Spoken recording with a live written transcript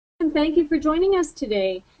everyone. Thank you for joining us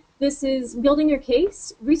today. This is Building Your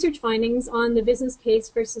Case, research findings on the business case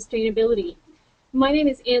for sustainability. My name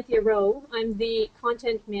is Anthea Rowe. I'm the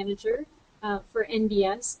content manager for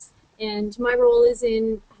NBS, and my role is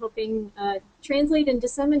in helping translate and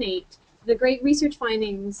disseminate the great research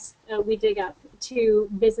findings we dig up to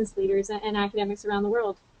business leaders and academics around the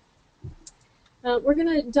world. We're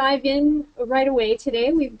going to dive in right away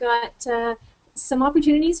today. We've got some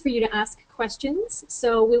opportunities for you to ask questions,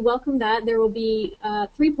 so we welcome that. There will be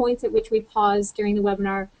 3 points at which we pause during the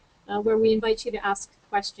webinar where we invite you to ask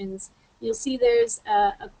questions. You'll see there's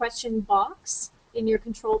a question box in your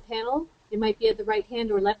control panel. It might be at the right hand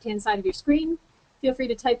or left hand side of your screen. Feel free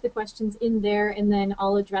to type the questions in there, and then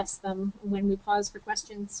I'll address them when we pause for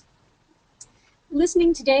questions.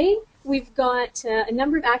 Listening today, we've got a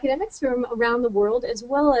number of academics from around the world, as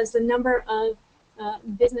well as a number of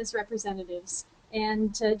business representatives.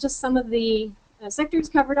 And just some of the sectors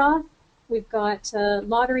covered off, we've got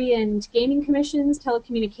lottery and gaming commissions,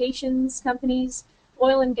 telecommunications companies,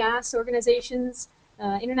 oil and gas organizations,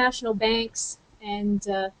 international banks, and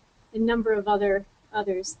a number of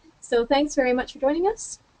others. So thanks very much for joining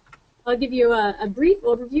us. I'll give you a brief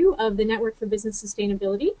overview of the Network for Business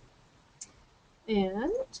Sustainability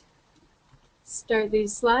and start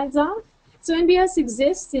these slides off. So NBS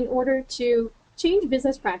exists in order to change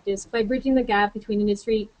business practice by bridging the gap between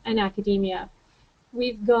industry and academia.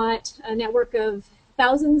 We've got a network of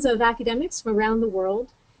thousands of academics from around the world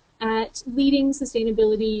at leading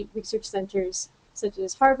sustainability research centers such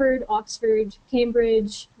as Harvard, Oxford,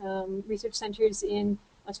 Cambridge, research centers in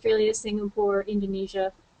Australia, Singapore,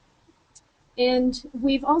 Indonesia. And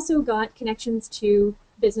we've also got connections to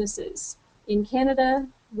businesses. In Canada,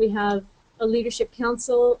 we have a leadership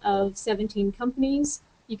council of 17 companies.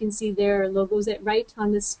 You can see their logos at right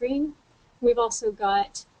on this screen. We've also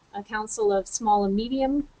got a council of small and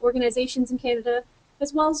medium organizations in Canada,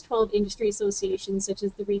 as well as 12 industry associations such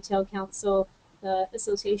as the Retail Council, the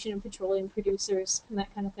Association of Petroleum Producers, and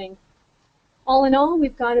that kind of thing. All in all,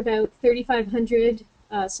 we've got about 3,500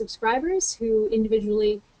 subscribers who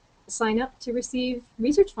individually sign up to receive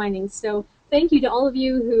research findings. So thank you to all of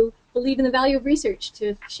you who believe in the value of research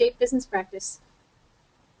to shape business practice.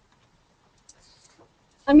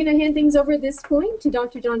 I'm going to hand things over at this point to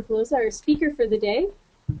Dr. John Peloza, our speaker for the day.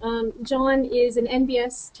 John is an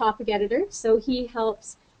NBS topic editor, so he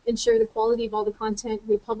helps ensure the quality of all the content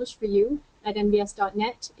we publish for you at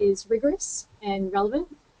nbs.net is rigorous and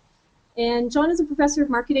relevant. And John is a professor of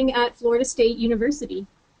marketing at Florida State University.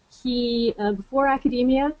 He, before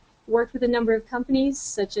academia, worked with a number of companies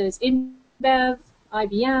such as InBev,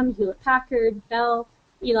 IBM, Hewlett-Packard, Bell,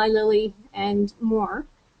 Eli Lilly, and more.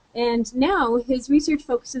 And now his research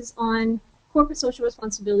focuses on corporate social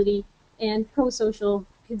responsibility and pro-social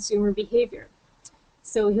consumer behavior.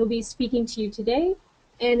 So he'll be speaking to you today.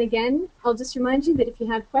 And again, I'll just remind you that if you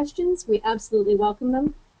have questions, we absolutely welcome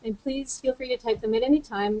them. And please feel free to type them at any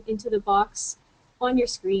time into the box on your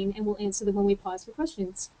screen, and we'll answer them when we pause for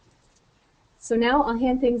questions. So now I'll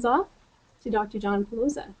hand things off to Dr. John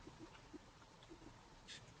Peloza.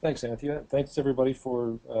 Thanks, Anthea. Thanks, everybody,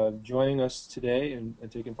 for joining us today and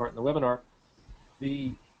taking part in the webinar.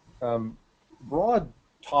 The broad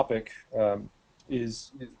topic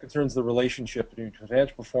concerns the relationship between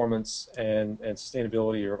financial performance and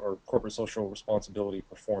sustainability or corporate social responsibility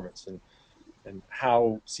performance, and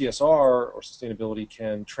how CSR or sustainability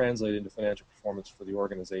can translate into financial performance for the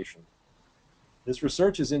organization. This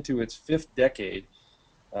research is into its 5th decade,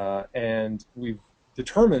 and we've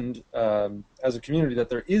determined as a community that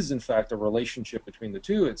there is in fact a relationship between the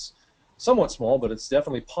two. It's somewhat small, but it's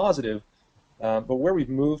definitely positive. But where we've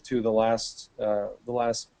moved to the last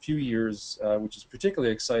few years, which is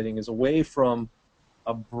particularly exciting, is away from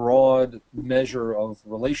a broad measure of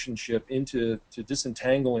relationship into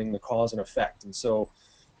disentangling the cause and effect. And so,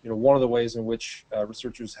 one of the ways in which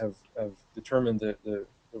researchers have determined that the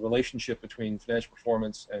relationship between financial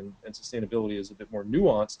performance and sustainability is a bit more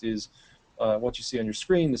nuanced is what you see on your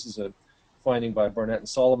screen. This is a finding by Barnett and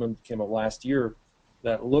Solomon, came out last year,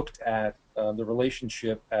 that looked at the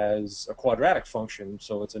relationship as a quadratic function.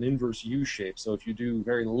 So it's an inverse U shape. So if you do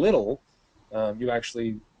very little, you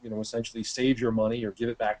actually essentially save your money or give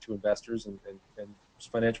it back to investors, and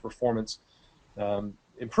financial performance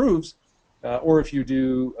improves. Or if you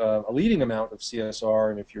do a leading amount of CSR,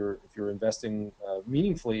 and if you're investing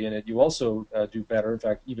meaningfully in it, you also do better. In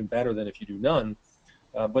fact, even better than if you do none.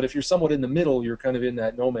 But if you're somewhat in the middle, you're kind of in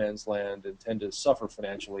that no man's land and tend to suffer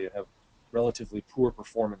financially and have relatively poor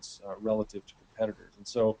performance relative to competitors. And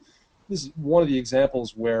so this is one of the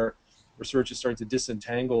examples where research is starting to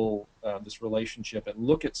disentangle this relationship and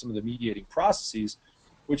look at some of the mediating processes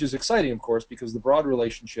which is exciting, of course, because the broad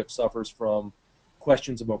relationship suffers from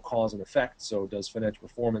questions about cause and effect. So does financial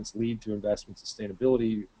performance lead to investment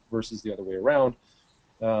sustainability versus the other way around?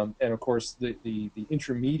 And of course, the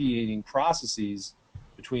intermediating processes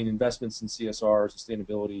between investments in CSR,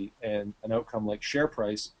 sustainability, and an outcome like share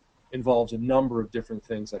price involves a number of different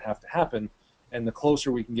things that have to happen. And the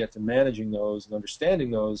closer we can get to managing those and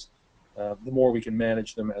understanding those, the more we can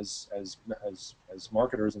manage them as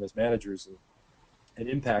marketers and as managers, and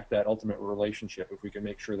impact that ultimate relationship if we can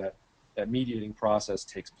make sure that that mediating process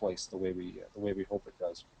takes place the way we hope it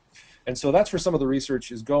does. And so that's where some of the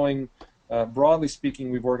research is going. Broadly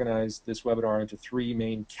speaking, we've organized this webinar into three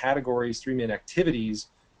main categories, three main activities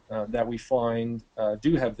that we find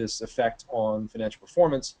do have this effect on financial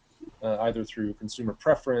performance, either through consumer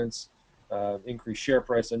preference, increased share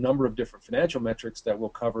price, a number of different financial metrics that we'll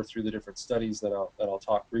cover through the different studies that I'll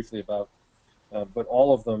talk briefly about. But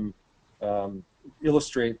all of them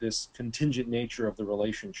illustrate this contingent nature of the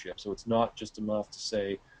relationship. So it's not just enough to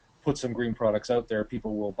say, put some green products out there,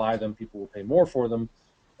 people will buy them, people will pay more for them.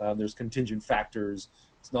 There's contingent factors.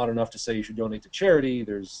 It's not enough to say you should donate to charity.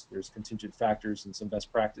 There's contingent factors and some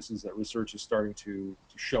best practices that research is starting to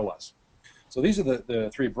show us. So these are the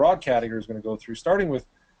three broad categories we're going to go through, starting with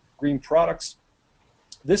green products.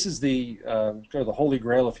 This is the kind of the holy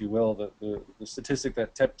grail, if you will, the statistic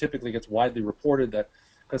that typically gets widely reported, that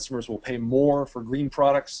customers will pay more for green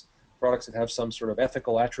products, products that have some sort of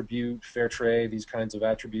ethical attribute, fair trade, these kinds of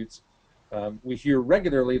attributes. We hear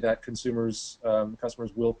regularly that customers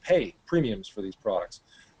will pay premiums for these products.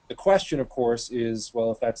 The question, of course, is,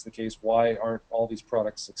 well, if that's the case, why aren't all these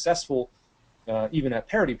products successful? Even at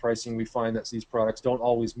parity pricing, we find that these products don't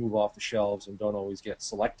always move off the shelves and don't always get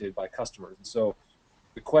selected by customers. And so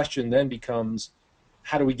the question then becomes,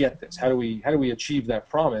 how do we get this? How do we achieve that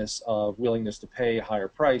promise of willingness to pay a higher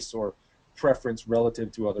price or preference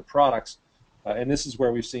relative to other products? And this is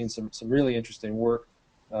where we've seen some really interesting work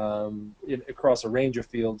across a range of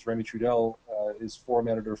fields. Remy Trudel is forum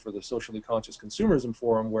editor for the Socially Conscious Consumerism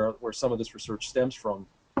Forum, where some of this research stems from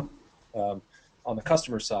on the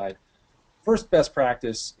customer side. First best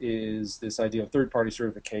practice is this idea of third-party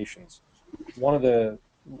certifications. One of the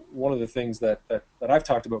things that I've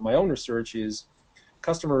talked about in my own research is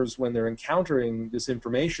customers, when they're encountering this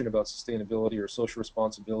information about sustainability or social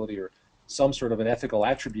responsibility or some sort of an ethical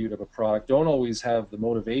attribute of a product, don't always have the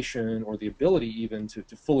motivation or the ability even to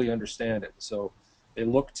fully understand it. So they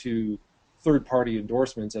look to third-party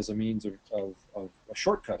endorsements as a means of a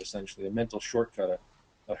shortcut, essentially, a mental shortcut,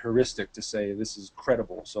 a heuristic to say this is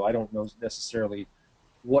credible. So I don't know necessarily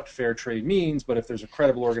what fair trade means, but if there's a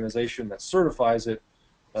credible organization that certifies it,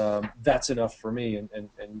 that's enough for me,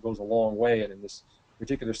 and goes a long way. And in this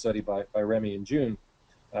particular study by Remy and June,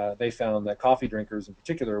 they found that coffee drinkers in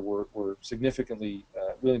particular were significantly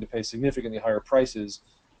willing to pay significantly higher prices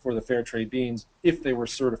for the fair trade beans if they were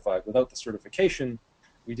certified. Without the certification,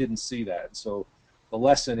 we didn't see that. So the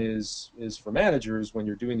lesson is for managers, when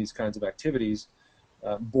you're doing these kinds of activities,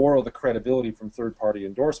 borrow the credibility from third-party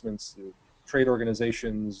endorsements, trade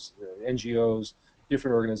organizations, NGOs,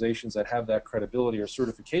 different organizations that have that credibility or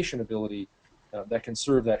certification ability that can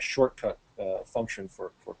serve that shortcut function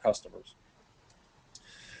for customers.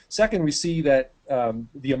 Second, we see that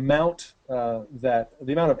the amount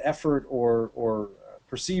of effort or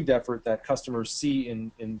perceived effort that customers see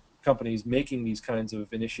in companies making these kinds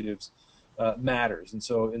of initiatives matters. And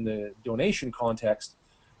so in the donation context,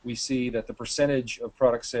 we see that the percentage of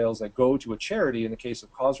product sales that go to a charity, in the case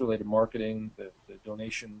of cause-related marketing, the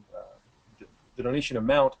donation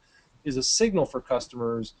amount is a signal for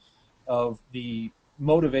customers of the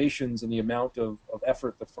motivations and the amount of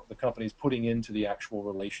effort the company is putting into the actual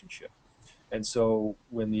relationship. And so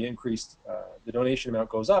when the donation amount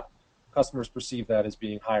goes up, customers perceive that as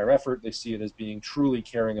being higher effort. They see it as being truly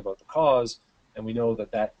caring about the cause, and we know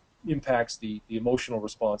that impacts the emotional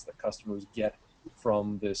response that customers get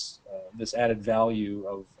from this added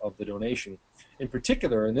value of the donation. In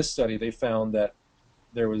particular, in this study, they found that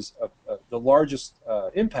there was the largest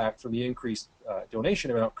impact from the increased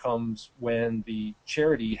donation amount comes when the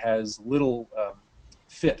charity has little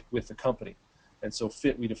fit with the company. And so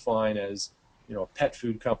fit we define as, a pet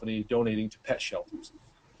food company donating to pet shelters.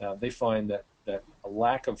 They find that a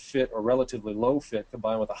lack of fit or relatively low fit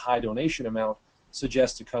combined with a high donation amount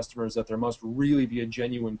suggests to customers that there must really be a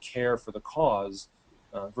genuine care for the cause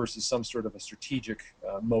versus some sort of a strategic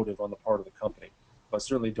motive on the part of the company. But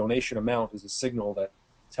certainly donation amount is a signal that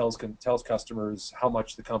tells customers how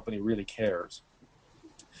much the company really cares.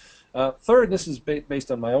 Third, this is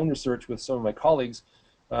based on my own research with some of my colleagues,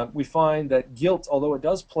 we find that guilt, although it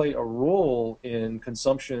does play a role in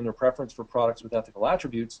consumption or preference for products with ethical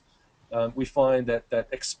attributes, we find that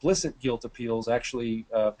explicit guilt appeals actually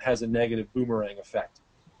has a negative boomerang effect,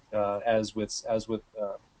 as with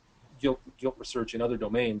guilt research in other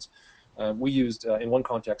domains. We used, in one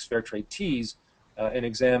context, fair trade teas, and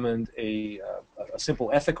examined a simple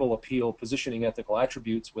ethical appeal positioning ethical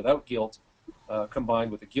attributes without guilt,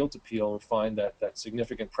 combined with a guilt appeal, and find that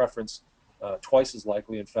significant preference, twice as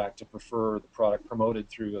likely, in fact, to prefer the product promoted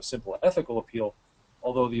through a simple ethical appeal.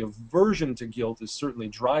 Although the aversion to guilt is certainly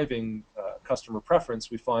driving customer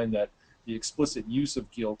preference, we find that the explicit use of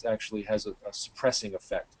guilt actually has a suppressing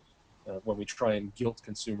effect when we try and guilt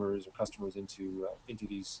consumers or customers into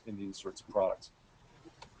these sorts of products.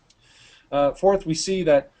 Fourth, we see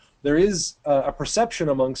that there is a perception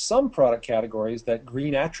among some product categories that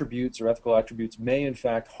green attributes or ethical attributes may in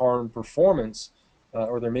fact harm performance,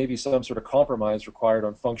 or there may be some sort of compromise required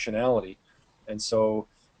on functionality. And so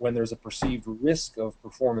when there's a perceived risk of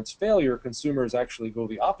performance failure, consumers actually go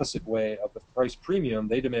the opposite way of the price premium.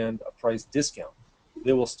 They demand a price discount.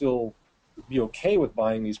 They will still be okay with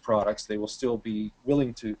buying these products. They will still be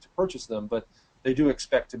willing to purchase them, but they do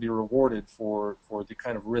expect to be rewarded for the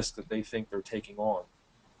kind of risk that they think they're taking on.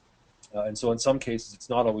 And so in some cases, it's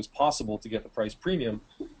not always possible to get the price premium,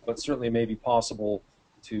 but certainly it may be possible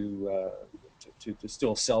to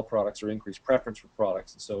still sell products or increase preference for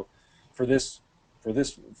products. And so for this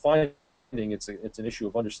finding, it's an issue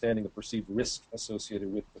of understanding the perceived risk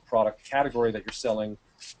associated with the product category that you're selling,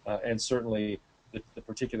 and certainly the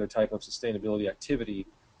particular type of sustainability activity,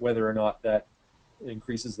 whether or not that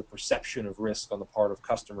increases the perception of risk on the part of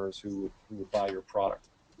customers who would buy your product.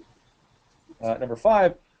 Number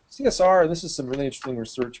 5, CSR, and this is some really interesting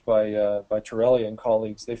research by Torelli and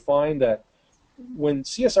colleagues. They find that when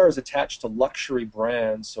CSR is attached to luxury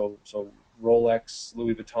brands, so Rolex,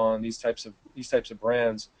 Louis Vuitton, these types of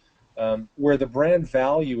brands, where the brand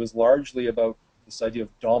value is largely about this idea of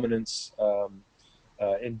dominance,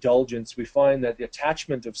 indulgence, we find that the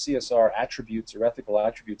attachment of CSR attributes or ethical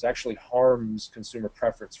attributes actually harms consumer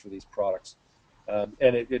preference for these products.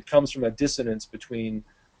 And it comes from a dissonance between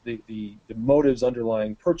the motives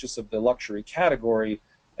underlying purchase of the luxury category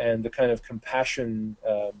and the kind of compassion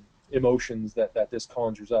emotions that this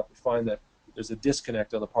conjures up. We find that there's a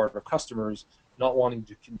disconnect on the part of customers not wanting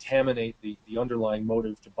to contaminate the underlying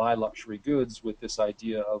motive to buy luxury goods with this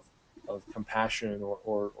idea of compassion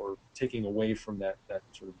or taking away from that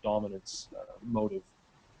sort of dominance motive.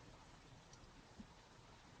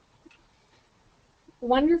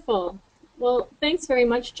 Wonderful. Well, thanks very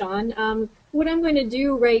much, John. What I'm going to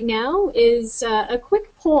do right now is a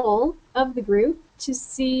quick poll of the group to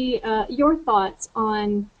see your thoughts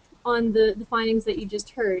on the findings that you just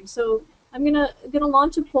heard. So I'm gonna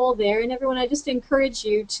launch a poll there, and everyone, I just encourage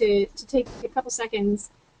you to take a couple seconds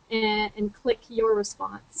and click your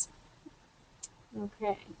response.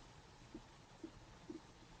 Okay.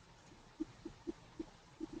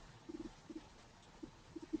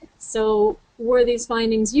 So were these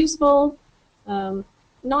findings useful,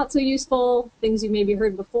 not so useful, things you maybe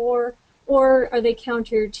heard before, or are they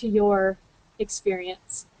counter to your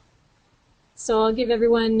experience? So I'll give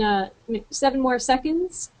everyone 7 more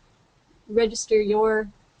seconds, register your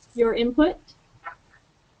input,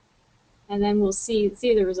 and then we'll see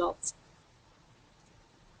the results.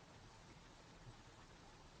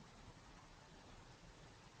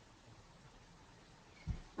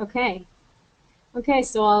 Okay. Okay,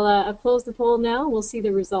 so I'll close the poll now. We'll see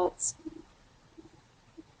the results.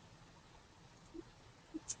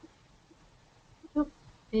 Oh,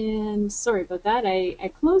 and sorry about that.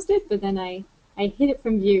 I closed it, but then I hid it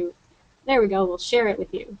from view. There we go. We'll share it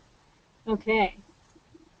with you. Okay.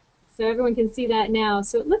 So everyone can see that now.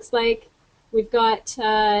 So it looks like we've got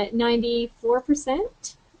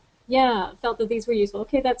 94%. Yeah, felt that these were useful.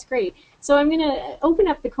 Okay, that's great. So I'm going to open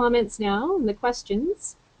up the comments now and the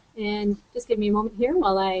questions. And just give me a moment here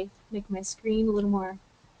while I make my screen a little more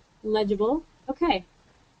legible. Okay.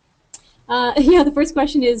 Yeah, the first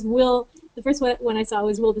question is, the first one I saw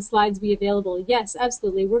was, will the slides be available? Yes,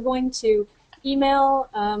 absolutely. We're going to email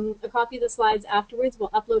a copy of the slides afterwards. We'll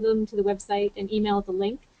upload them to the website and email the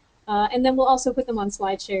link. And then we'll also put them on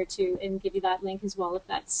SlideShare too and give you that link as well if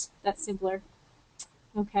that's simpler.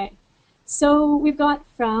 Okay. So we've got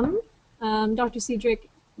from Dr. Cedric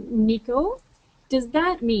Nico. Does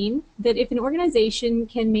that mean that if an organization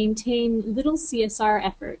can maintain little CSR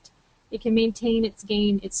effort, it can maintain its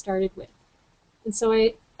gain it started with? And so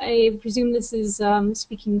I presume this is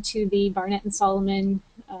speaking to the Barnett and Solomon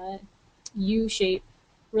U-shape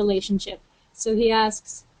relationship. So he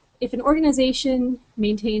asks, if an organization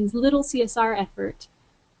maintains little CSR effort,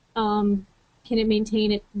 Can it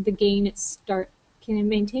maintain the gain Can it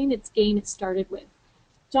maintain its gain it started with?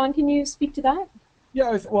 John, can you speak to that?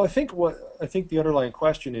 Yeah, well, I think the underlying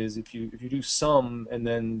question is if you do some and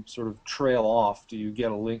then sort of trail off, do you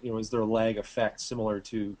get a link? Is there a lag effect similar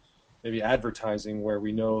to maybe advertising, where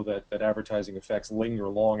we know that advertising effects linger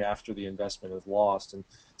long after the investment is lost? And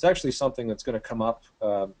it's actually something that's going to come up,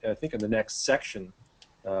 I think, in the next section,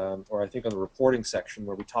 or I think on the reporting section,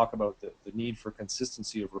 where we talk about the need for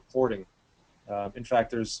consistency of reporting. In fact,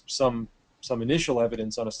 there's some initial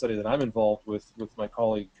evidence on a study that I'm involved with my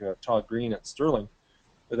colleague Todd Green at Sterling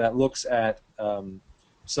that looks at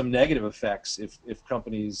some negative effects if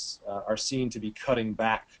companies are seen to be cutting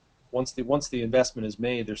back once the investment is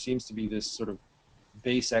made. There seems to be this sort of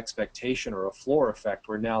base expectation or a floor effect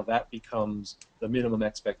where now that becomes the minimum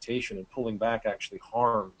expectation, and pulling back actually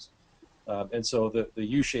harms. And so the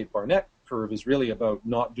U-shaped Barnett curve is really about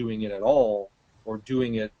not doing it at all, or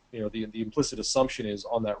doing it. The implicit assumption is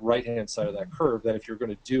on that right-hand side of that curve that if you're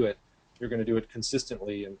going to do it, you're going to do it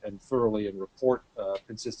consistently and thoroughly, and report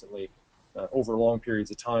consistently over long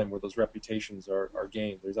periods of time, where those reputations are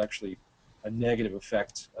gained. There's actually a negative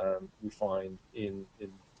effect we find in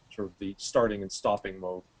sort of the starting and stopping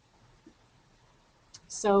mode.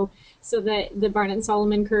 So, so the Barnett and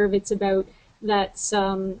Solomon curve, it's about that's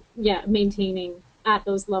yeah, maintaining at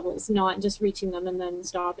those levels, not just reaching them and then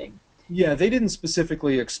stopping. Yeah, they didn't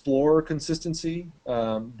specifically explore consistency,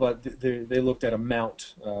 but they looked at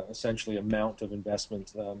amount, essentially amount of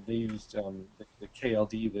investment. They used the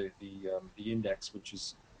KLD, the index, which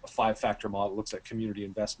is a five-factor model. It looks at community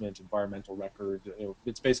investment, environmental record.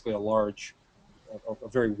 It's basically a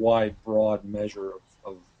very wide, broad measure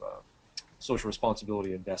of social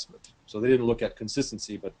responsibility investment. So they didn't look at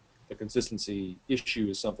consistency, but the consistency issue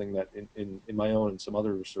is something that in my own and some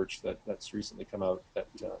other research that's recently come out, that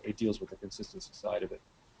it deals with the consistency side of it.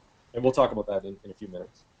 And we'll talk about that in a few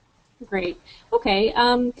minutes. Great. Okay.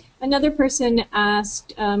 Another person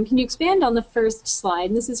asked, can you expand on the first slide?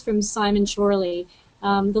 And this is from Simon Shorley,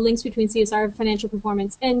 the links between CSR and financial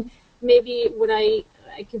performance. And maybe what I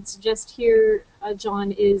could suggest here,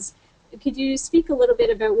 John, is could you speak a little bit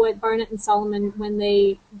about what Barnett and Solomon, when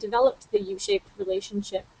they developed the U-shaped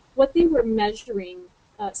relationship, what they were measuring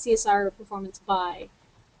CSR performance by?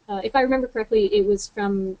 If I remember correctly, it was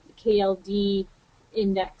from KLD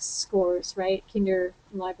index scores, right? Kinder,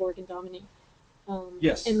 Liborg, and Domini.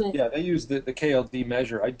 Yes, And then, yeah, they use the KLD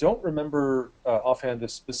measure. I don't remember offhand the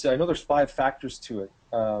specific. I know there's five factors to it.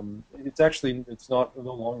 It's not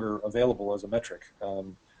no longer available as a metric,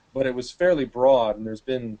 but it was fairly broad, and there's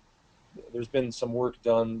been some work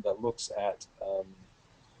done that looks at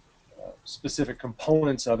specific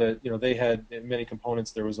components of it. They had in many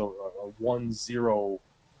components. There was a 1-0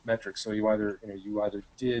 metric, so you either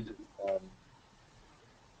did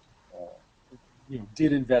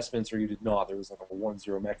did investments or you did not. There was like a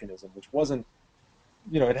 1-0 mechanism, which wasn't,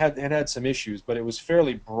 it had some issues, but it was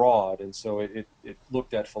fairly broad, and so it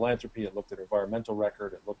looked at philanthropy, it looked at environmental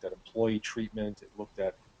record, it looked at employee treatment, it looked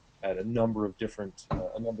at a number of different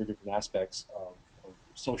aspects of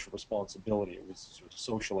social responsibility. It was sort of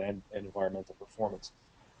social and environmental performance.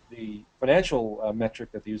 The financial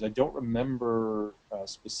metric that they use, I don't remember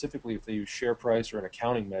specifically if they use share price or an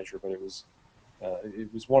accounting measure, but it was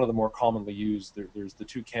one of the more commonly used. There's the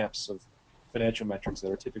two camps of financial metrics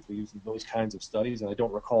that are typically used in those kinds of studies, and I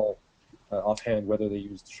don't recall offhand whether they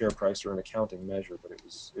used share price or an accounting measure, but it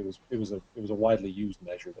was a widely used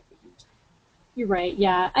measure that they used. you're right.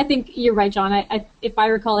 Yeah, I think you're right, John. If I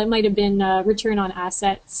recall, it might have been return on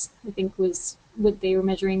assets. I think was what they were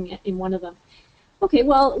measuring in one of them. Okay,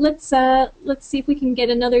 well, let's see if we can get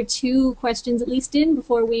another two questions at least in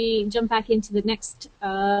before we jump back into the next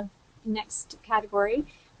category.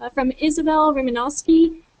 From Isabel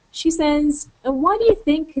Rimanowski, she says, "Why do you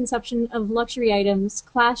think consumption of luxury items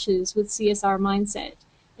clashes with CSR mindset,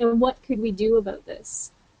 and what could we do about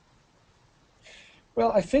this?"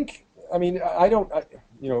 Well, I mean, I don't, it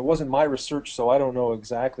wasn't my research, so I don't know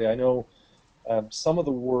exactly. I know some of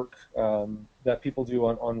the work that people do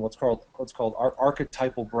on what's called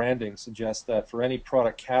archetypal branding suggests that for any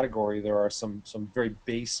product category there are some very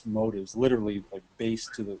base motives, literally like base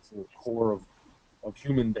to the core of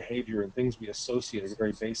human behavior and things we associate at a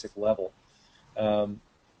very basic level. Um,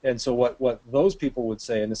 and so what those people would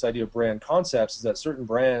say in this idea of brand concepts is that certain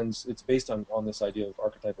brands, it's based on this idea of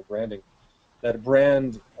archetypal branding, that a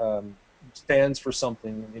brand stands for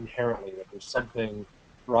something inherently, that there's something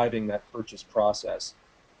driving that purchase process.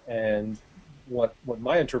 And what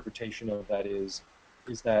my interpretation of that is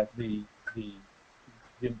that the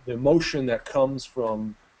emotion that comes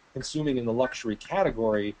from consuming in the luxury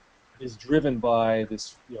category is driven by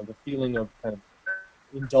this, the feeling of kind of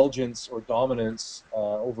indulgence or dominance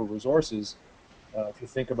over resources. If you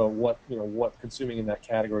think about what consuming in that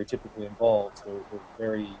category typically involves, they're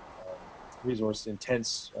very resource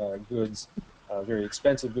intense goods, very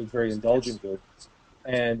expensive goods, very indulgent goods.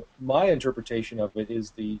 And my interpretation of it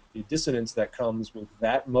is the dissonance that comes with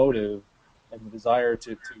that motive and the desire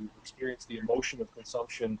to experience the emotion of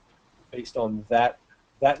consumption based on that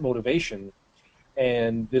motivation,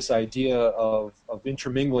 and this idea of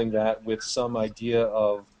intermingling that with some idea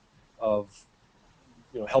of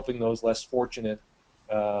helping those less fortunate,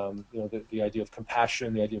 the idea of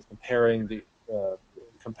compassion, the idea of comparing, the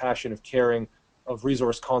compassion of caring, of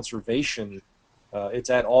resource conservation. It's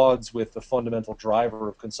at odds with the fundamental driver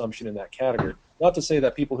of consumption in that category. Not to say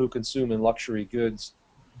that people who consume in luxury goods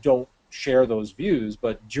don't share those views,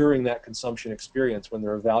 but during that consumption experience, when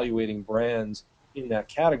they're evaluating brands in that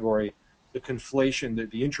category, the conflation,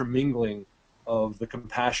 the intermingling of the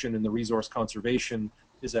compassion and the resource conservation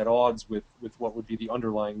is at odds with what would be the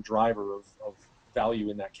underlying driver of value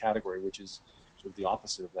in that category, which is sort of the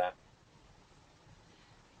opposite of that.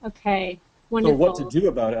 Okay, So what to wonderful. do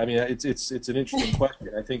about it? I mean, it's an interesting question.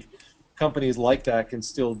 I think companies like that can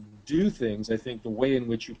still do things. I think the way in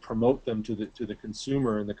which you promote them to the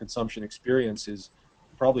consumer and the consumption experience is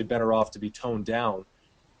probably better off to be toned down.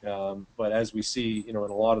 But as we see, in a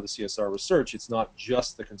lot of the CSR research, it's not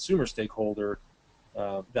just the consumer stakeholder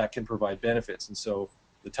that can provide benefits. And so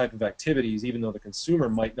the type of activities, even though the consumer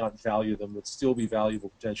might not value them, would still be valuable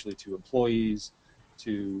potentially to employees,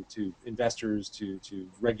 to investors, to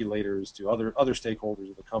regulators, to other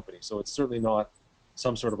stakeholders of the company. So it's certainly not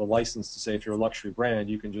some sort of a license to say if you're a luxury brand,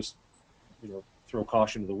 you can just throw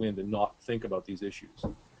caution to the wind and not think about these issues.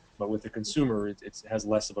 But with the consumer, it has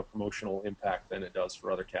less of a promotional impact than it does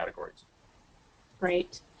for other categories.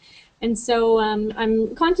 Great. And so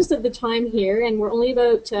I'm conscious of the time here, and we're only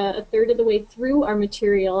about a third of the way through our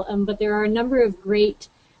material, but there are a number of great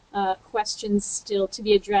questions still to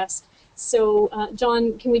be addressed. So,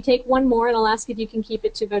 John, can we take one more, and I'll ask if you can keep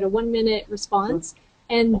it to about a 1-minute response,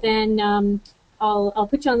 Sure. and then I'll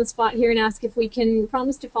put you on the spot here and ask if we can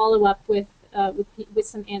promise to follow up with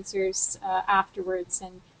some answers afterwards,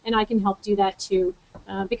 and I can help do that too,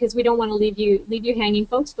 because we don't want to leave you hanging,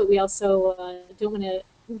 folks, but we also don't want to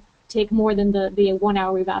take more than the 1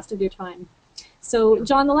 hour we've asked of your time. So,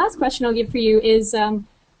 John, the last question I'll give for you is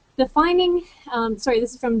the finding. Sorry,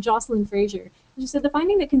 this is from Jocelyn Fraser. She said the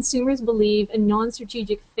finding that consumers believe a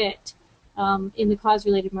non-strategic fit in the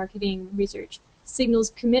cause-related marketing research signals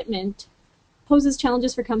commitment poses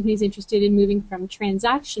challenges for companies interested in moving from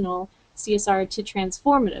transactional CSR to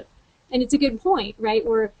transformative. And it's a good point, right?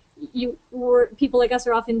 Where people like us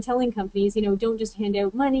are often telling companies, don't just hand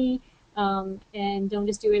out money and don't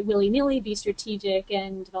just do it willy-nilly, be strategic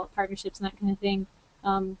and develop partnerships and that kind of thing.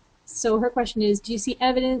 So her question is, do you see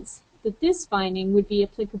evidence that this finding would be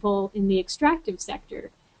applicable in the extractive sector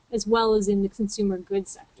as well as in the consumer goods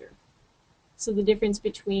sector? So the difference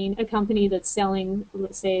between a company that's selling,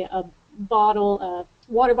 let's say, a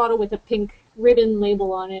water bottle with a pink ribbon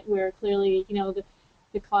label on it, where clearly,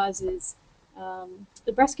 the cause is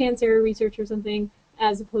the breast cancer research or something,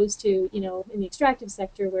 as opposed to, in the extractive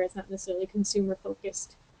sector where it's not necessarily consumer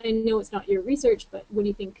focused. I know it's not your research, but what do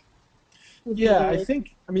you think? Yeah, I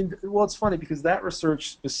think, well, it's funny because that research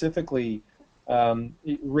specifically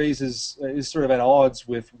it is sort of at odds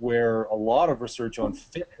with where a lot of research on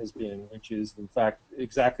fit has been, which is, in fact,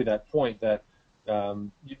 exactly that point that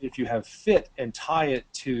if you have fit and tie it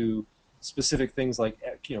to specific things like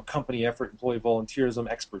company effort, employee volunteerism,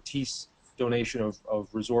 expertise, donation of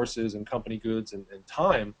resources and company goods and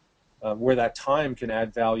time, where that time can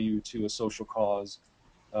add value to a social cause.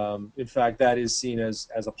 In fact, that is seen as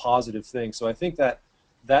a positive thing. So I think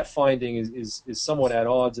that finding is somewhat at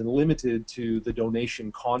odds and limited to the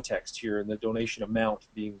donation context here and the donation amount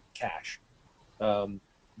being cash.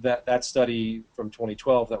 That study from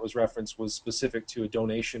 2012 that was referenced was specific to a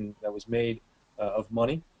donation that was made of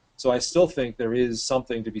money. So I still think there is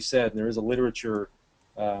something to be said, and there is a literature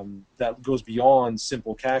that goes beyond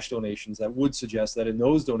simple cash donations that would suggest that in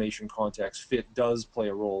those donation contexts, fit does play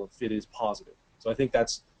a role and fit is positive. So I think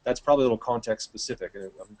that's probably a little context specific,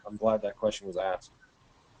 and I'm glad that question was asked.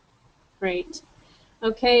 Great.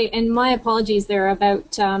 Okay, and my apologies, there are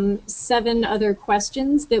about 7 other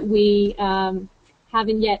questions that we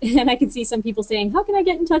haven't yet, and I can see some people saying, how can I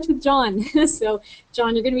get in touch with John? So,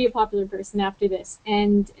 John, you're going to be a popular person after this,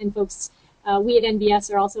 and folks, we at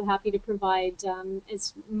NBS are also happy to provide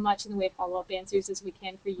as much in the way of follow-up answers as we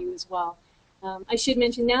can for you as well. I should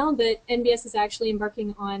mention now that NBS is actually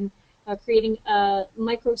embarking on creating a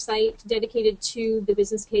microsite dedicated to the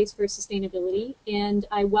business case for sustainability, and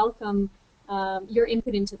I welcome your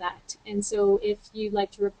input into that. And so if you'd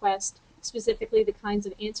like to request specifically the kinds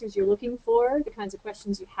of answers you're looking for, the kinds of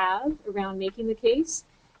questions you have around making the case,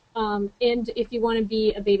 and if you want to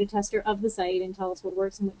be a beta tester of the site and tell us what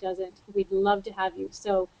works and what doesn't, we'd love to have you.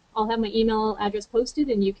 So I'll have my email address posted,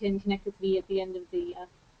 and you can connect with me at the end of the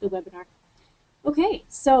webinar. Okay,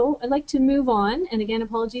 so I'd like to move on, and again,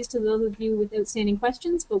 apologies to those of you with outstanding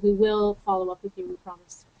questions, but we will follow up with you, we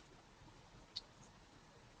promise.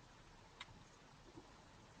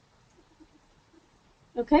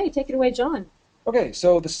 Okay, take it away, John. Okay,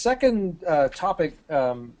 so the second topic,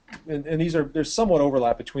 and there's somewhat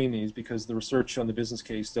overlap between these because the research on the business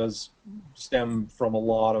case does stem from a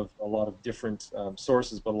lot of different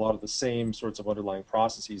sources, but a lot of the same sorts of underlying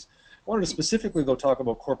processes. I wanted to specifically, though, talk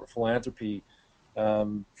about corporate philanthropy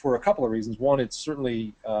for a couple of reasons. One, it's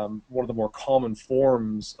certainly one of the more common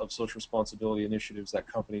forms of social responsibility initiatives that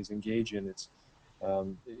companies engage in.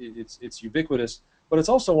 It's ubiquitous, but it's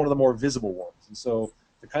also one of the more visible ones. And so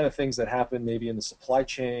the kind of things that happen maybe in the supply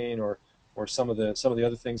chain or some of the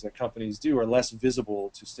other things that companies do are less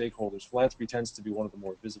visible to stakeholders. Philanthropy tends to be one of the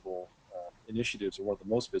more visible initiatives, or one of the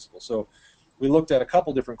most visible. So we looked at a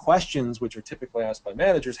couple different questions which are typically asked by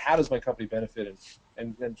managers. How does my company benefit,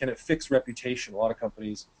 and can it fix reputation? A lot of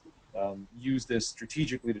companies use this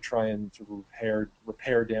strategically to try and to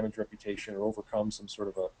repair damaged reputation or overcome some sort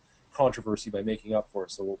of a controversy by making up for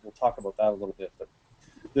it. So we'll talk about that a little bit. But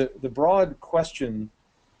the broad question,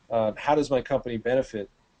 how does my company benefit?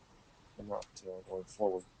 I'm not going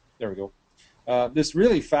forward. There we go. This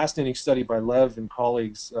really fascinating study by Lev and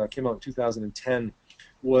colleagues came out in 2010.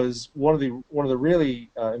 Was one of the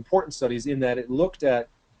really important studies in that it looked at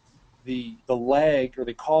the lag or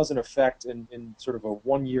the cause and effect in sort of a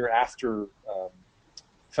 1 year after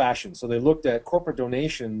fashion. So they looked at corporate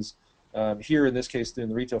donations here in this case in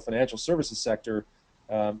the retail financial services sector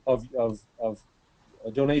of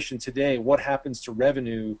a donation today, what happens to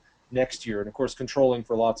revenue next year, and of course controlling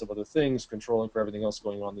for lots of other things, controlling for everything else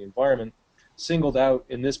going on in the environment. Singled out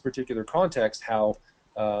in this particular context how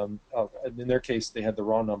in their case they had the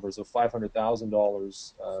raw numbers of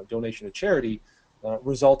 $500,000 donation to charity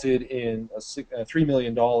resulted in a $3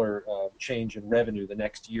 million change in revenue the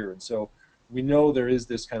next year. And so we know there is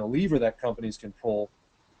this kind of lever that companies can pull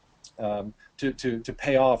to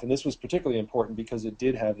pay off, and this was particularly important because it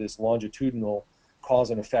did have this longitudinal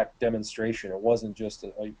cause and effect demonstration. It wasn't just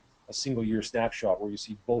a single year snapshot where you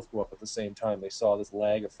see both go up at the same time. They saw this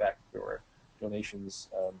lag effect where donations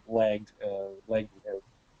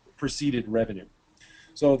preceded revenue.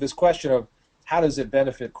 So this question of how does it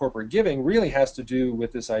benefit corporate giving really has to do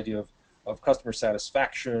with this idea of customer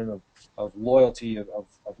satisfaction, of loyalty, of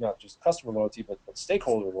not just customer loyalty, but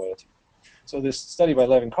stakeholder loyalty. So this study by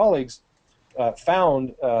Lev and colleagues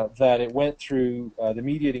found that it went through the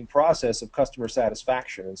mediating process of customer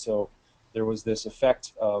satisfaction, and so there was this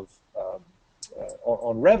effect of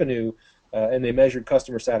on revenue, and they measured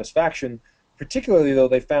customer satisfaction. Particularly, though,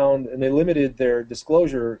 they found, and they limited their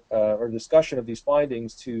disclosure or discussion of these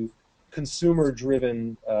findings to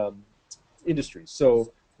consumer-driven industries.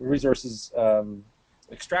 So resources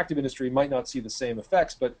extractive industry might not see the same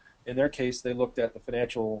effects, but in their case, they looked at the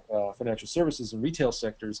financial services and retail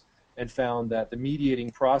sectors and found that the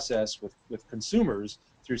mediating process with consumers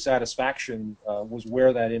through satisfaction was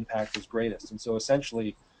where that impact was greatest. And so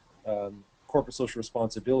essentially, corporate social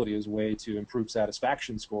responsibility is a way to improve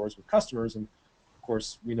satisfaction scores with customers. And of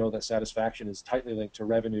course, we know that satisfaction is tightly linked to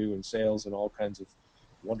revenue and sales and all kinds of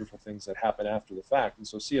wonderful things that happen after the fact. And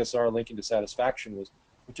so CSR linking to satisfaction was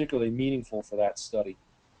particularly meaningful for that study.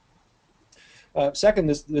 Second,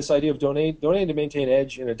 this idea of donating to maintain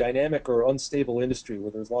edge in a dynamic or unstable industry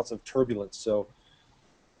where there's lots of turbulence. So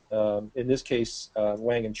in this case,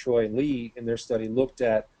 Wang and Choi and Lee in their study looked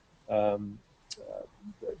at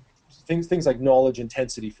things like knowledge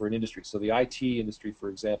intensity for an industry. So the IT industry, for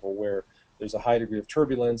example, where there's a high degree of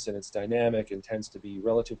turbulence and it's dynamic and tends to be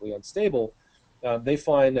relatively unstable, they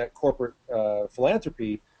find that corporate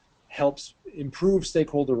philanthropy helps improve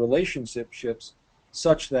stakeholder relationships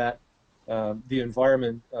such that the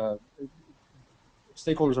environment,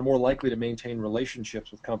 stakeholders are more likely to maintain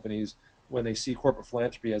relationships with companies when they see corporate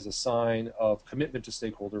philanthropy as a sign of commitment to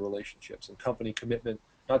stakeholder relationships and company commitment,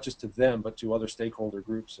 not just to them, but to other stakeholder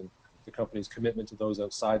groups and the company's commitment to those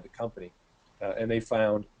outside the company. And they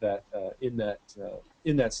found that in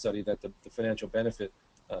that study that the financial benefit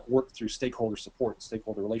worked through stakeholder support and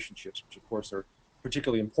stakeholder relationships, which of course are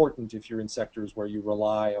particularly important if you're in sectors where you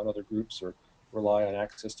rely on other groups or rely on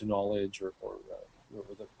access to knowledge or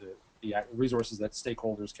the resources that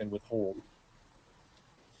stakeholders can withhold.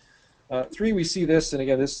 Three, we see this, and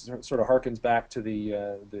again, this sort of harkens back to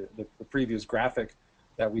the previous graphic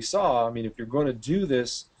that we saw. I mean, if you're going to do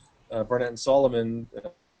this, Barnett and Solomon,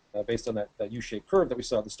 based on that U-shaped curve that we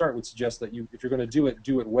saw at the start, would suggest that if you're going to do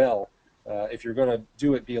it well. If you're going to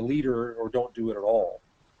do it, be a leader, or don't do it at all.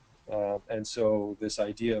 And so this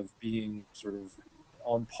idea of being sort of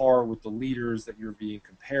on par with the leaders that you're being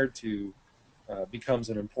compared to becomes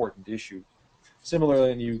an important issue.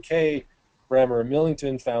 Similarly, in the UK, Brammer and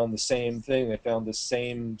Millington found the same thing. They found the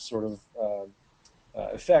same sort of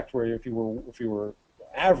effect, where if you were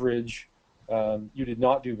average, you did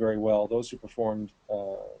not do very well. Those who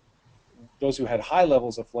had high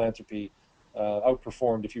levels of philanthropy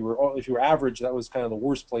outperformed. If you were average, that was kind of the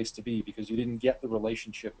worst place to be, because you didn't get the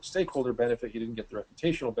relationship, the stakeholder benefit, you didn't get the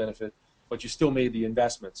reputational benefit, but you still made the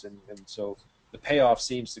investments, and so the payoff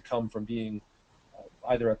seems to come from being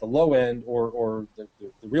either at the low end, or the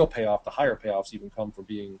real payoff, the higher payoffs even come from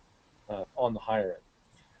being on the higher end.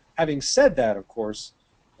 Having said that, of course,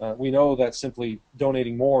 we know that simply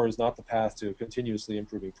donating more is not the path to continuously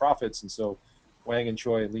improving profits, and so Wang and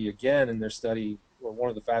Choi and Lee, again, in their study, well, one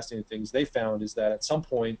of the fascinating things they found is that at some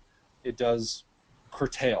point it does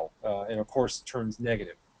curtail, and of course turns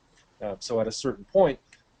negative. So at a certain point,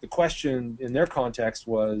 the question in their context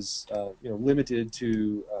was limited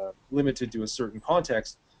to a certain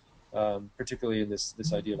context, particularly in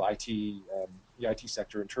this idea of IT, the IT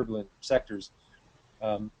sector and turbulent sectors.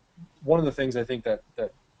 One of the things I think that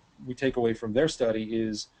we take away from their study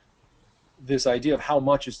is this idea of how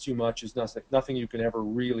much is too much is nothing you can ever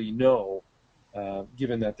really know,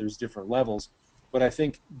 given that there's different levels. But I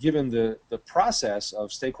think given the process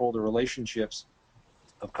of stakeholder relationships,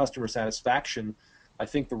 of customer satisfaction, I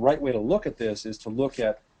think the right way to look at this is to look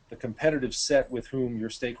at the competitive set with whom your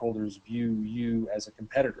stakeholders view you as a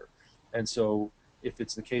competitor. And so if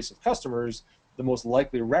it's the case of customers, the most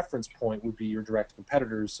likely reference point would be your direct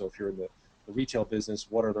competitors. So if you're in the retail business,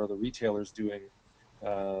 what are the other retailers doing?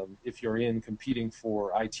 If you're in competing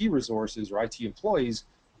for IT resources or IT employees,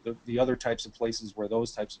 the other types of places where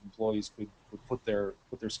those types of employees could put their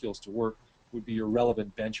skills to work would be your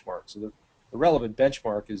relevant benchmark. So the relevant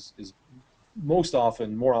benchmark is more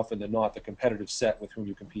often than not, the competitive set with whom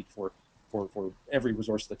you compete for every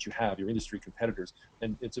resource that you have, your industry competitors.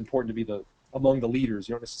 And it's important to be among the leaders.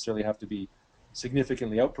 You don't necessarily have to be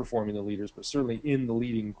significantly outperforming the leaders, but certainly in the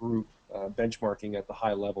leading group, benchmarking at the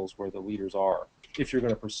high levels where the leaders are, if you're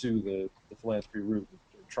going to pursue the philanthropy route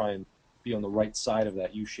and try and be on the right side of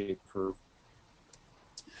that U-shaped curve.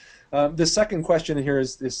 The second question here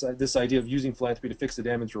is this idea of using philanthropy to fix the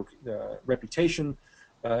damaged reputation.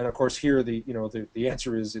 And of course, here the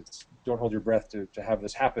answer is don't hold your breath to have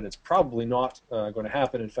this happen. It's probably not going to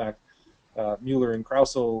happen. In fact, Mueller and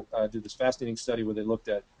Krausel did this fascinating study where they looked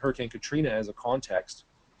at Hurricane Katrina as a context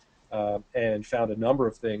and found a number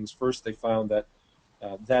of things. First, they found that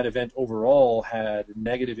that event overall had a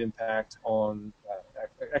negative impact on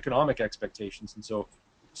economic expectations, and so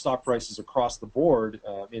stock prices across the board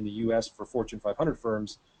in the U.S. for Fortune 500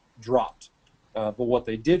 firms dropped. But what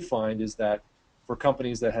they did find is that for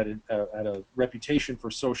companies that had a reputation for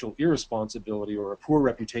social irresponsibility or a poor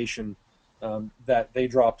reputation, that they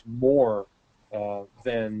dropped more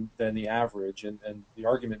than the average. And the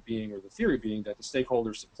argument being, or the theory being, that the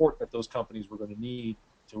stakeholder support that those companies were going to need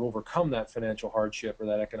to overcome that financial hardship or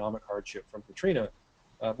that economic hardship from Katrina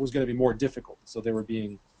was going to be more difficult. So they were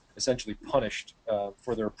being essentially punished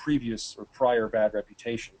for their previous or prior bad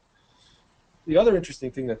reputation. The other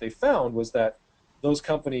interesting thing that they found was that those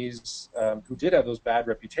companies who did have those bad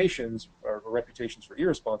reputations or reputations for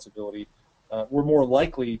irresponsibility were more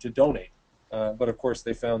likely to donate. But of course,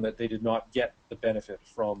 they found that they did not get the benefit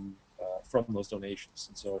from those donations,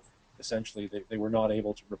 and so essentially they were not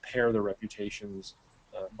able to repair their reputations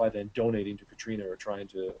by then donating to Katrina or trying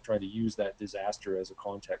to use that disaster as a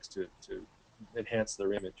context to enhance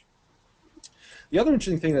their image. The other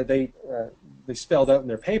interesting thing that they spelled out in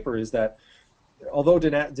their paper is that although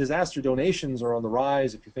disaster donations are on the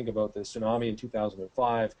rise, if you think about the tsunami in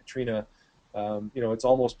 2005, Katrina, it's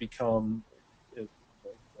almost become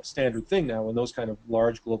a standard thing now. When those kind of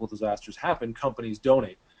large global disasters happen, companies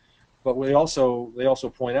donate. But they also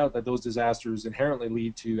point out that those disasters inherently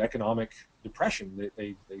lead to economic depression.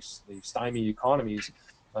 They stymie economies,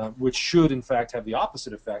 which should in fact have the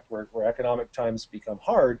opposite effect, where economic times become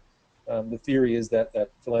hard. The theory is that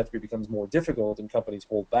philanthropy becomes more difficult and companies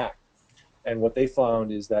hold back. And what they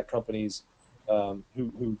found is that companies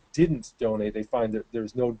who didn't donate, they find that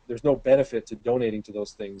there's no benefit to donating to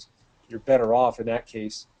those things. You're better off in that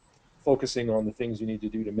case focusing on the things you need to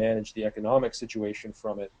do to manage the economic situation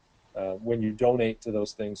from it, when you donate to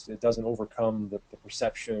those things, it doesn't overcome the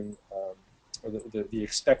perception or the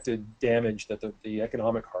expected damage that the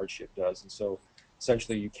economic hardship does. And so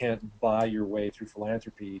essentially you can't buy your way through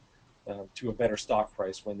philanthropy to a better stock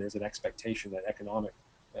price when there's an expectation that economic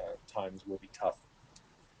times will be tough.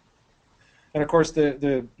 And of course,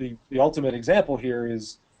 the ultimate example here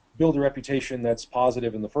is build a reputation that's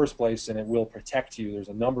positive in the first place, and it will protect you. There's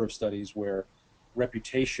a number of studies where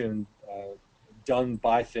reputation done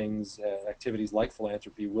by things, activities like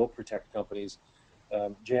philanthropy, will protect companies.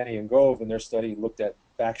 Janney and Gove in their study looked at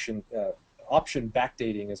option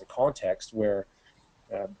backdating as a context where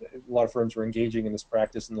a lot of firms were engaging in this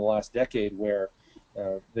practice in the last decade, where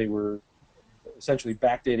they were essentially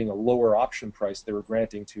backdating a lower option price they were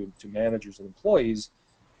granting to managers and employees,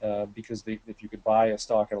 because if you could buy a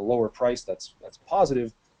stock at a lower price, that's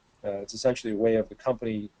positive. It's essentially a way of the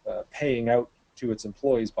company paying out to its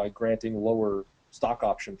employees by granting lower stock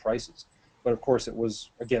option prices. But of course, it was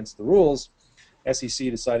against the rules. SEC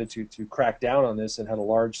decided to crack down on this and had a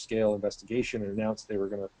large-scale investigation and announced they were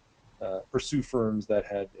going to pursue firms that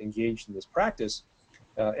had engaged in this practice.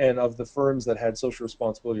 And of the firms that had social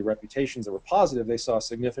responsibility reputations that were positive, they saw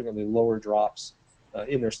significantly lower drops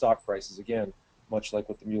in their stock prices. Again, much like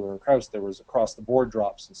with the Mueller and Krauss, there was across-the-board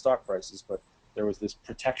drops in stock prices, but there was this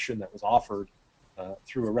protection that was offered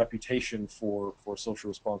through a reputation for social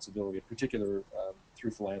responsibility, in particular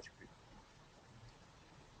through philanthropy.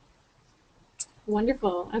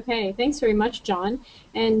 Wonderful. Okay, thanks very much, John.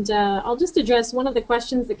 And I'll just address one of the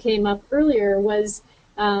questions that came up earlier was,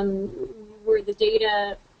 were the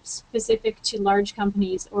data specific to large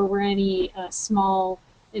companies, or were any small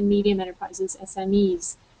and medium enterprises,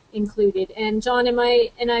 SMEs, included? And John, am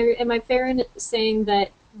I fair in saying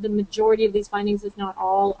that the majority of these findings, if not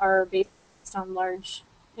all, are based on large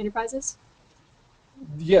enterprises?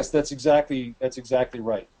 Yes, that's exactly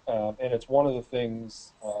right, and it's one of the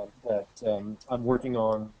things that I'm working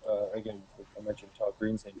on. Again, I mentioned Todd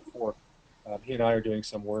Green's name before. He and I are doing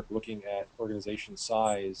some work looking at organization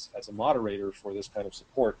size as a moderator for this kind of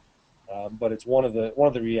support. But it's one of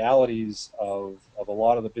the realities of a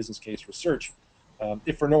lot of the business case research,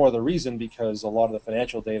 if for no other reason, because a lot of the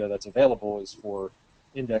financial data that's available is for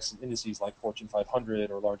indices like Fortune 500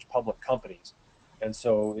 or large public companies, and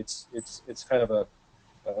so it's kind of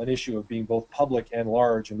an issue of being both public and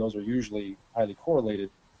large, and those are usually highly correlated,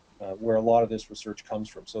 where a lot of this research comes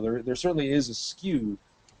from. So there certainly is a skew.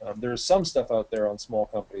 There's some stuff out there on small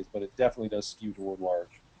companies, but it definitely does skew toward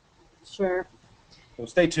large. Sure. So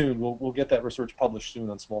stay tuned. We'll get that research published soon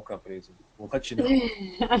on small companies, and we'll let you know.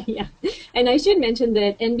 Yeah, and I should mention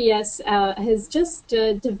that NBS has just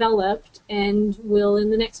developed and will in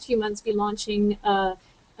the next few months be launching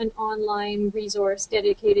an online resource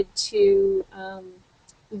dedicated to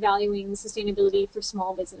valuing sustainability for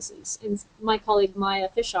small businesses. And my colleague Maya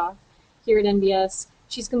Fishoff here at NBS,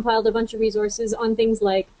 she's compiled a bunch of resources on things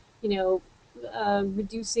like,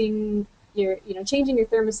 reducing changing your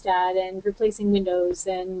thermostat and replacing windows,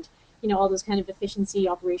 and all those kind of efficiency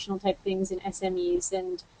operational type things in SMEs,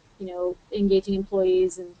 and engaging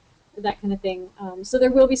employees and that kind of thing. So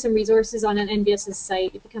there will be some resources on an NBS's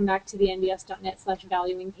site if you come back to the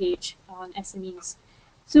nbs.net/valuing page on SMEs.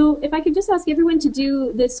 So if I could just ask everyone to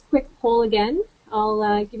do this quick poll again.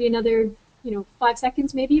 I'll give you another 5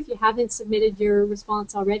 seconds maybe if you haven't submitted your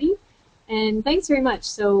response already. And thanks very much.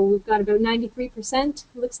 So we've got about 93%,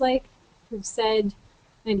 looks like, who've said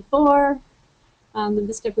 94, that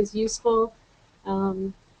this stuff was useful.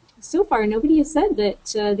 So far, nobody has said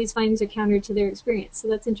that these findings are counter to their experience. So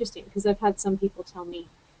that's interesting, because I've had some people tell me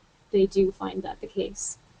they do find that the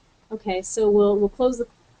case. Okay, so we'll close the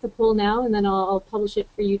poll now, and then I'll publish it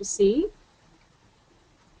for you to see.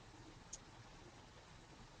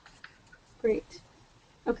 Great.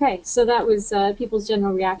 Okay, so that was people's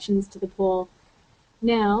general reactions to the poll.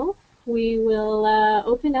 Now we will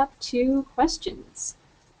open up to questions.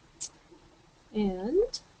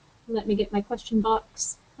 And let me get my question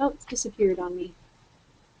box. Oh, it's disappeared on me.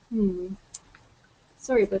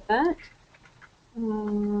 Sorry about that.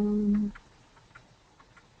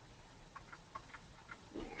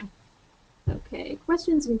 Okay,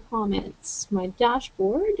 questions and comments. My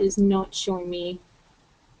dashboard is not showing me.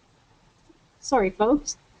 Sorry,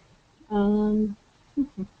 folks.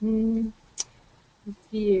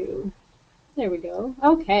 View. There we go.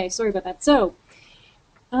 Okay, sorry about that. So,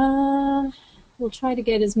 we'll try to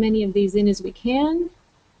get as many of these in as we can.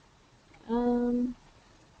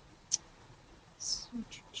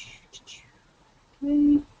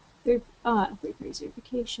 Okay. Third-party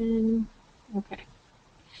certification. Okay.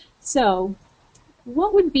 So,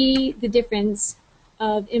 what would be the difference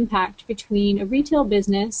of impact between a retail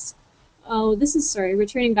business oh, this is sorry,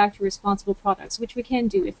 returning back to responsible products, which we can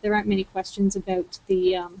do if there aren't many questions about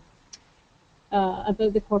the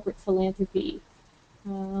corporate philanthropy.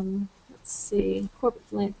 Let's see, corporate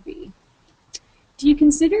philanthropy. Do you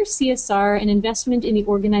consider CSR an investment in the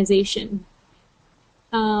organization?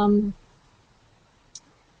 Um,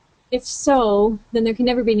 if so, then there can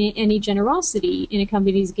never be any generosity in a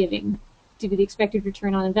company's giving due to the expected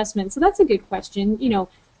return on investment. So that's a good question. You know,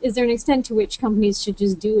 is there an extent to which companies should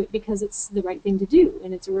just do it because it's the right thing to do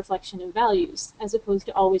and it's a reflection of values, as opposed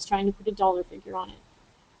to always trying to put a dollar figure on it?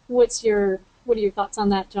 What are your thoughts on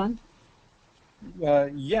that, John?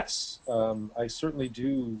 Yes, I certainly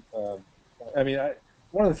do. I mean,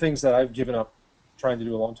 one of the things that I've given up trying to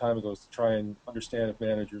do a long time ago is to try and understand if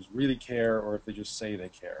managers really care or if they just say they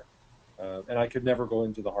care. And I could never go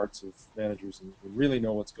into the hearts of managers and really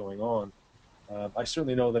know what's going on. I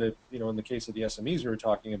certainly know that if, you know, in the case of the SMEs we were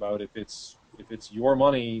talking about, if it's your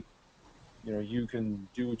money, you know, you can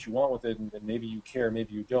do what you want with it, and maybe you care,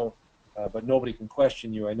 maybe you don't, but nobody can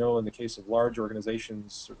question you. I know in the case of large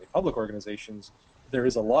organizations, certainly public organizations, there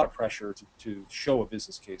is a lot of pressure to show a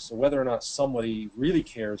business case. So whether or not somebody really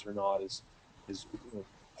cares or not is you know,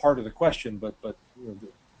 part of the question, but you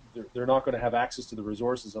know, they're not going to have access to the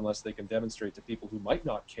resources unless they can demonstrate to people who might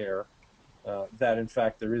not care that in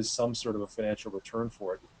fact there is some sort of a financial return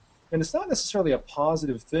for it. And it's not necessarily a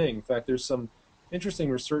positive thing. In fact, there's some interesting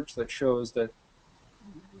research that shows that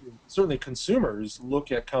certainly consumers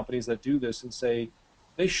look at companies that do this and say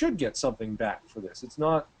they should get something back for this. It's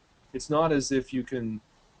not as if you can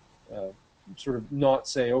uh, sort of not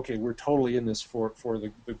say, okay, we're totally in this for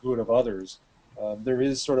the good of others. There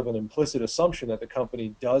is sort of an implicit assumption that the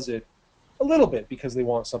company does it a little bit because they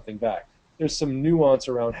want something back. There's some nuance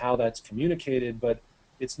around how that's communicated, but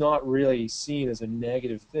it's not really seen as a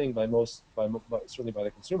negative thing by certainly by the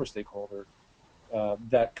consumer stakeholder,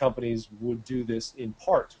 that companies would do this in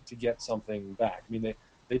part to get something back. I mean,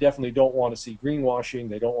 they definitely don't want to see greenwashing.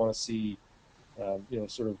 They don't want to see you know,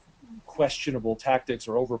 sort of questionable tactics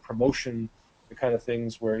or over promotion, the kind of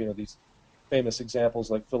things where, you know, these famous examples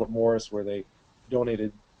like Philip Morris, where they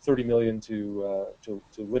donated 30 million to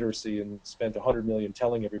literacy and spent 100 million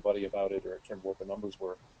telling everybody about it, or I can't remember what the numbers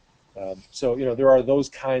were. So you know, there are those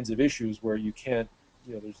kinds of issues where you can't,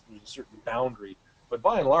 you know, there's a certain boundary. But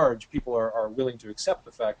by and large, people are willing to accept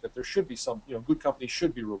the fact that there should be some, you know, good companies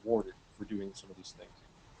should be rewarded for doing some of these things.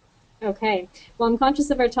 Okay. Well, I'm conscious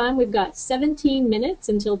of our time. We've got 17 minutes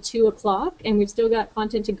until 2 o'clock, and we've still got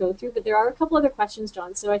content to go through, but there are a couple other questions,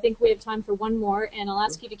 John. So I think we have time for one more, and I'll Sure.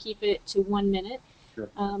 ask you to keep it to 1 minute. Sure.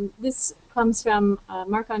 This comes from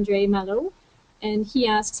Marc-Andre Malo, and he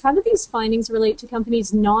asks, how do these findings relate to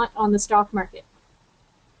companies not on the stock market?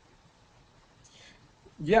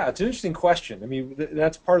 Yeah, it's an interesting question. I mean,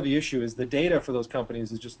 that's part of the issue is the data for those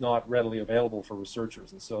companies is just not readily available for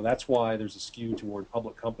researchers, and so that's why there's a skew toward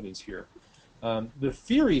public companies here. The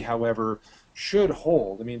theory, however, should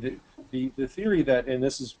hold. I mean, the theory that, and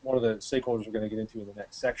this is one of the stakeholders we're going to get into in the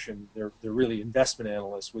next section, they're really investment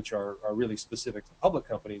analysts, which are really specific to public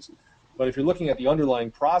companies. But if you're looking at the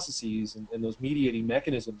underlying processes and those mediating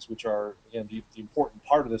mechanisms, which are, again, the important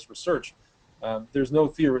part of this research, there's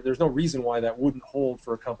no reason why that wouldn't hold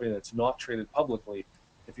for a company that's not traded publicly.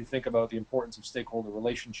 If you think about the importance of stakeholder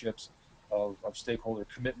relationships, of stakeholder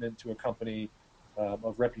commitment to a company,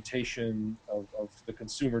 of reputation, of the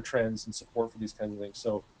consumer trends and support for these kinds of things.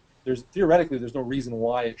 So there's no reason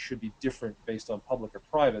why it should be different based on public or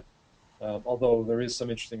private. Although there is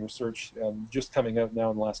some interesting research just coming out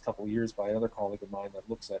now in the last couple of years by another colleague of mine that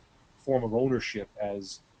looks at form of ownership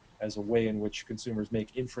as a way in which consumers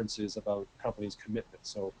make inferences about companies' commitment.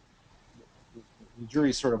 So the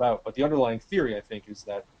jury's sort of out, but the underlying theory, I think, is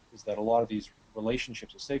that a lot of these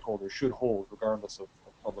relationships with stakeholders should hold regardless of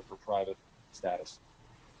public or private status.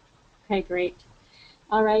 Okay, great.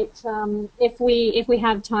 All right. If we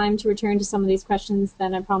have time to return to some of these questions,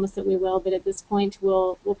 then I promise that we will. But at this point,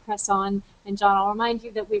 we'll press on. And John, I'll remind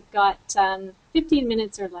you that we've got 15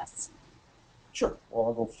 minutes or less. Sure. Well,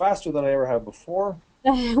 I'll go faster than I ever have before.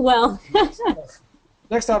 Well,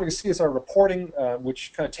 Next topic is CSR reporting,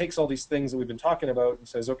 which kind of takes all these things that we've been talking about and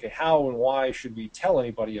says, okay, how and why should we tell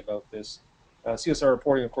anybody about this? CSR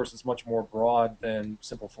reporting, of course, is much more broad than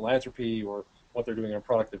simple philanthropy or what they're doing on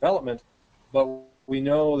product development. But we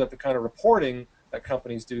know that the kind of reporting that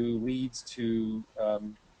companies do leads to,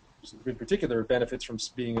 in particular, benefits from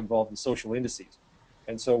being involved in social indices.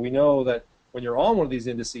 And so we know that when you're on one of these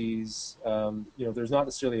indices, you know, there's not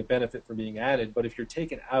necessarily a benefit from being added, but if you're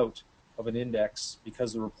taken out of an index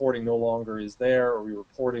because the reporting no longer is there, or your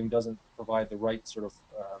reporting doesn't provide the right sort of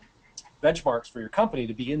benchmarks for your company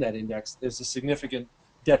to be in that index, there's a significant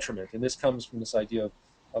detriment. And this comes from this idea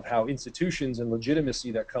of how institutions and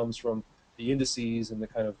legitimacy that comes from the indices and the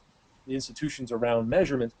kind of the institutions around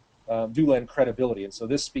measurement do lend credibility. And so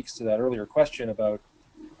this speaks to that earlier question about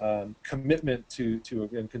commitment to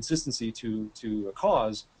and consistency to a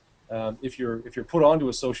cause. If you're put onto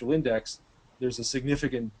a social index, there's a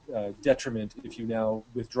significant detriment if you now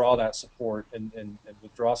withdraw that support and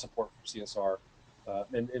withdraw support from CSR.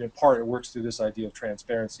 And in part, it works through this idea of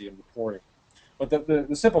transparency and reporting. But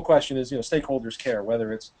the simple question is, stakeholders care,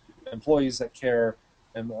 whether it's employees that care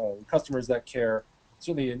and customers that care.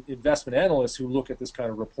 Certainly, investment analysts who look at this kind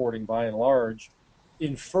of reporting, by and large,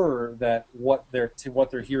 infer that what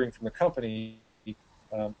they're hearing from the company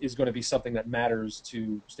is going to be something that matters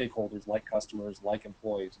to stakeholders like customers, like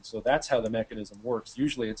employees. And so that's how the mechanism works.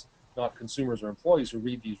 Usually, it's not consumers or employees who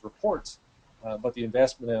read these reports, but the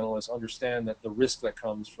investment analysts understand that the risk that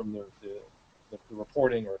comes from the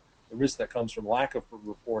reporting, or the risk that comes from lack of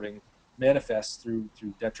reporting, manifests through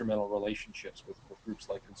detrimental relationships with groups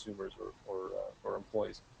like consumers or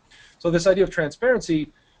employees. So this idea of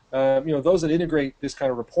transparency, those that integrate this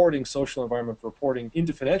kind of reporting, social environmental reporting,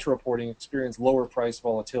 into financial reporting experience lower price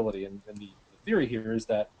volatility. And the theory here is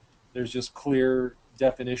that there's just clear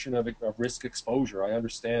definition of risk exposure. I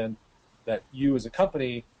understand that you as a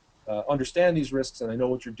company understand these risks, and I know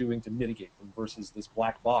what you're doing to mitigate them, versus this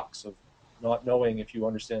black box of not knowing if you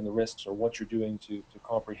understand the risks or what you're doing to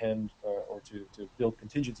comprehend or to build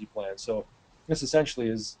contingency plans. So this essentially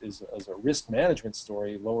is a risk management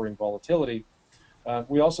story, lowering volatility.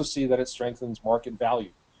 We also see that it strengthens market value.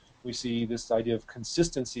 We see this idea of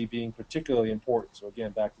consistency being particularly important. So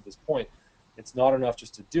again, back to this point, it's not enough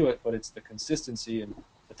just to do it, but it's the consistency. And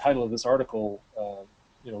the title of this article,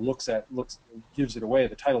 gives it away.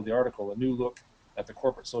 The title of the article: A New Look at the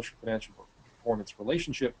Corporate Social Financial Performance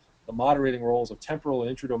Relationship, the moderating roles of temporal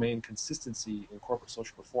and intradomain consistency in corporate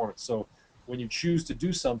social performance. So when you choose to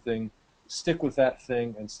do something, stick with that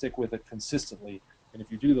thing and stick with it consistently. And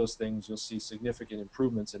if you do those things, you'll see significant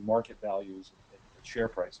improvements in market values and share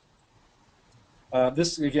price.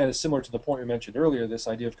 This, again, is similar to the point we mentioned earlier, this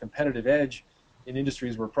idea of competitive edge in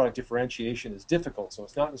industries where product differentiation is difficult. So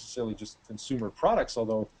it's not necessarily just consumer products,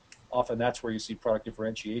 although often that's where you see product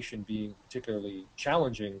differentiation being particularly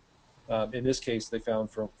challenging. In this case, they found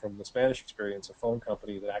from the Spanish experience, a phone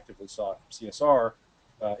company that actively sought CSR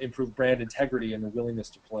improved brand integrity and the willingness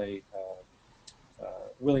to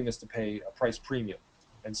pay a price premium.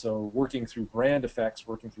 And so working through brand effects,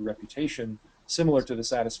 working through reputation, similar to the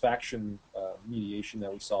satisfaction mediation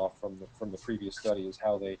that we saw from the previous study, is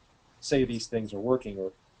how they say these things are working,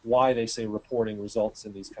 or why they say reporting results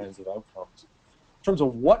in these kinds of outcomes. In terms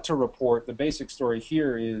of what to report, the basic story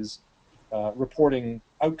here is reporting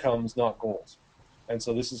outcomes, not goals. And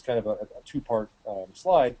so this is kind of a two-part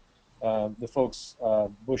slide. The folks,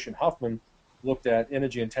 Bush and Huffman, looked at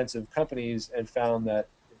energy-intensive companies and found that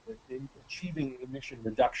achieving emission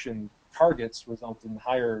reduction targets result in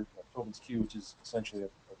higher Tobin's Q, which is essentially a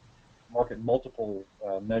market multiple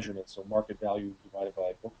measurement, so market value divided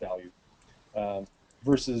by book value,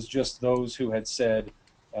 versus just those who had said,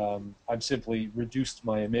 I've simply reduced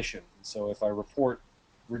my emission. And so if I report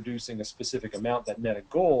reducing a specific amount that met a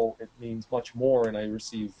goal, it means much more, and I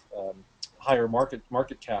receive higher market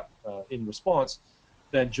cap in response,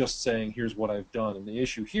 than just saying, here's what I've done. And the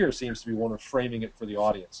issue here seems to be one of framing it for the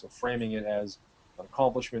audience. So framing it as an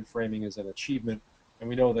accomplishment, framing as an achievement. And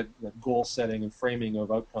we know that goal setting and framing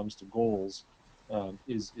of outcomes to goals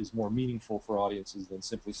is more meaningful for audiences than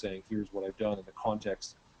simply saying, here's what I've done in the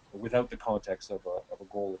context, without the context of a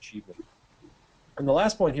goal achievement. And the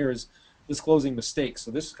last point here is disclosing mistakes.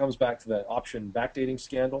 So this comes back to the option backdating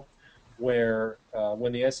scandal, where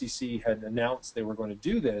when the SEC had announced they were going to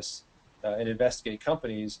do this and investigate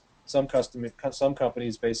companies, some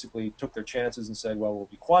companies basically took their chances and said, well, we'll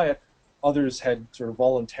be quiet. Others had sort of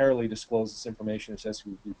voluntarily disclosed this information and says,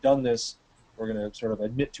 we've done this, we're going to sort of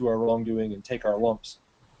admit to our wrongdoing and take our lumps.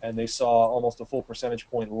 And they saw almost a full percentage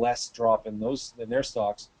point less drop in their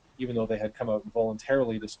stocks, even though they had come out and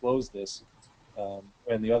voluntarily disclosed this.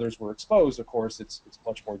 When the others were exposed, of course, it's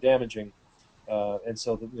much more damaging. And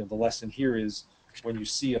so the lesson here is, when you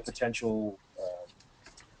see a potential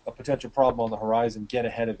problem on the horizon, get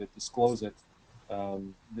ahead of it, disclose it.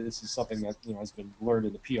 This is something that has been learned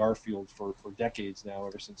in the PR field for decades now,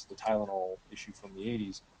 ever since the Tylenol issue from the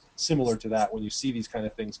 80s. Similar to that, when you see these kind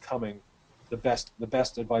of things coming, the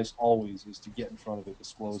best advice always is to get in front of it,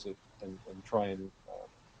 disclose it, and try and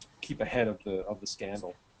keep ahead of the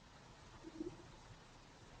scandal.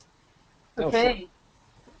 Okay.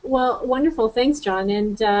 Well, wonderful. Thanks, John.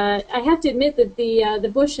 And I have to admit that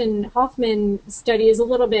the Bush and Hoffman study is a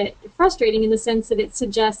little bit frustrating in the sense that it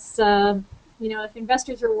suggests, if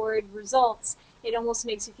investors reward results, it almost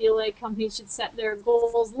makes you feel like companies should set their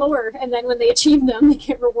goals lower, and then when they achieve them, they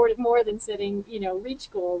get rewarded more than setting, reach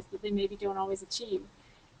goals that they maybe don't always achieve.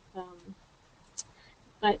 Um,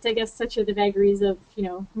 but I guess such are the vagaries of,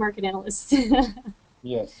 market analysts.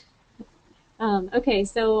 Yes. Okay,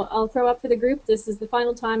 so I'll throw up for the group. This is the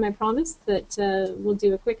final time I promise that we'll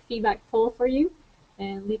do a quick feedback poll for you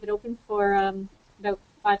and leave it open for about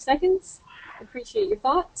 5 seconds. Appreciate your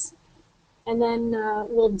thoughts. And then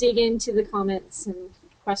we'll dig into the comments and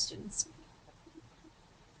questions.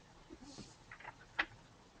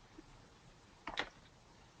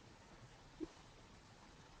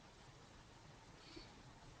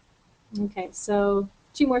 Okay, so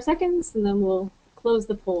 2 more seconds and then we'll close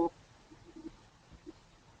the poll.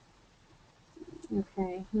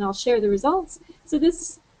 Okay, and I'll share the results. So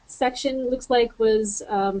this section looks like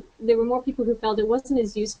there were more people who felt it wasn't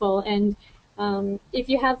as useful, and if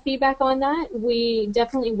you have feedback on that, we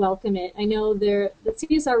definitely welcome it. I know the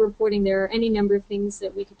CSR reporting, there are any number of things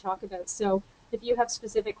that we could talk about. So if you have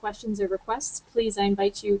specific questions or requests, please, I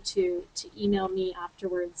invite you to email me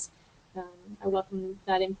afterwards. I welcome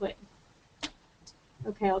that input.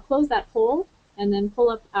 Okay, I'll close that poll and then pull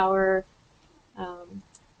up our um,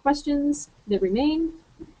 questions that remain,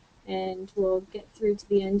 and we'll get through to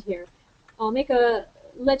the end here. I'll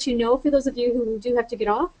let you know, for those of you who do have to get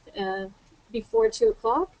off before 2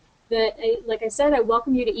 o'clock, that, like I said, I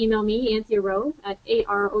welcome you to email me, Anthea Rowe, at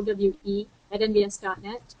arowe@nbs.net.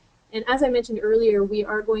 And as I mentioned earlier, we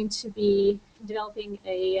are going to be developing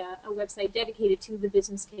a website dedicated to the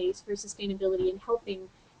business case for sustainability and helping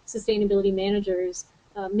sustainability managers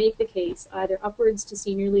make the case either upwards to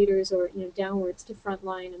senior leaders or downwards to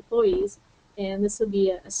frontline employees. And this will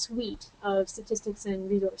be a suite of statistics and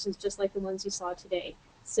resources just like the ones you saw today.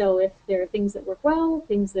 So if there are things that work well,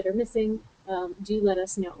 things that are missing, do let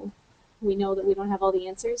us know. We know that we don't have all the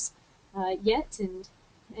answers yet, and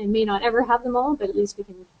may not ever have them all, but at least we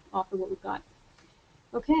can offer what we've got.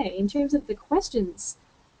 Okay, in terms of the questions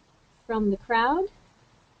from the crowd,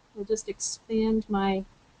 I'll just expand my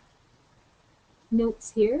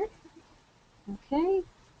notes here. Okay,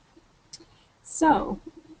 so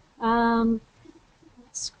let's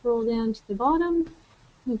scroll down to the bottom.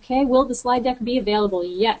 Okay, will the slide deck be available?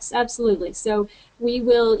 Yes, absolutely. So we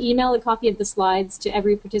will email a copy of the slides to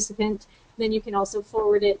every participant. Then you can also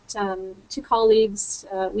forward it to colleagues.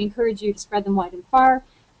 We encourage you to spread them wide and far,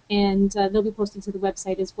 and they'll be posted to the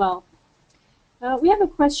website as well. We have a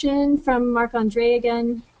question from Marc-Andre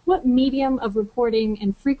again. What medium of reporting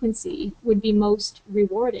and frequency would be most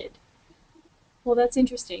rewarded? Well, that's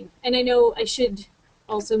interesting. And I know I should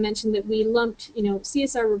also mention that we lumped,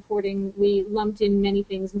 CSR reporting, we lumped in many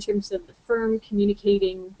things in terms of the firm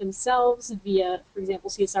communicating themselves via, for example,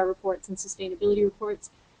 CSR reports and sustainability reports,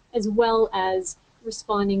 as well as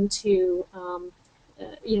responding to,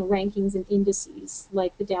 rankings and indices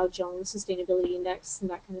like the Dow Jones Sustainability Index and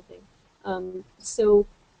that kind of thing.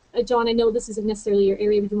 John, I know this isn't necessarily your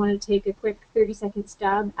area, but you want to take a quick 30-second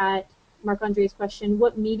stab at Marc-Andre's question.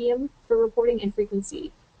 What medium for reporting and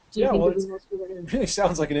frequency do you think would be most rewarding? It really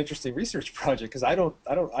sounds like an interesting research project because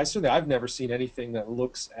I've never seen anything that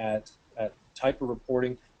looks at type of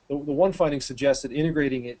reporting. The one finding suggests that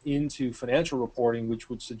integrating it into financial reporting, which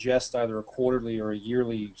would suggest either a quarterly or a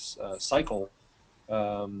yearly cycle,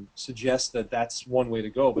 suggests that that's one way to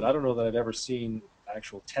go. But I don't know that I've ever seen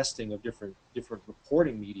actual testing of different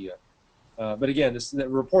reporting media. But again, the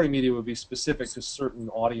reporting media would be specific to certain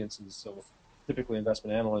audiences. So typically,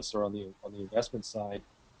 investment analysts are on the investment side.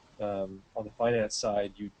 On the finance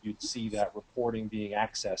side, you'd see that reporting being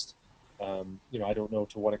accessed. I don't know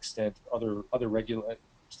to what extent other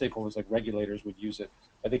stakeholders like regulators would use it.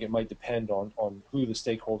 I think it might depend on who the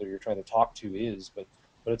stakeholder you're trying to talk to is, but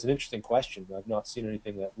it's an interesting question. I've not seen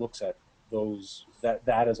anything that looks at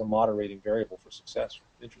that as a moderating variable for success.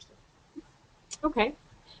 Interesting. Okay,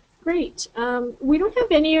 great. We don't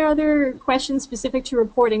have any other questions specific to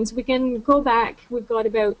reporting, so we can go back. We've got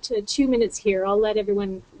about 2 minutes here. I'll let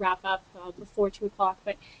everyone wrap up before 2 o'clock.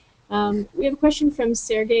 But we have a question from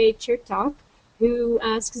Sergei Chertok, who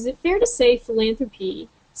asks, is it fair to say philanthropy,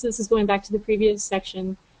 so this is going back to the previous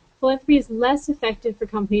section, philanthropy is less effective for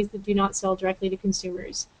companies that do not sell directly to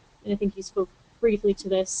consumers? And I think you spoke briefly to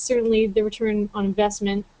this. Certainly the return on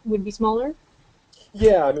investment would be smaller.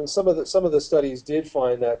 Yeah, I mean, some of the studies did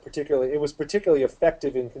find that it was particularly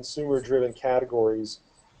effective in consumer-driven categories,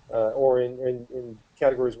 or in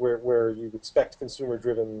categories where you'd expect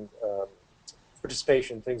consumer-driven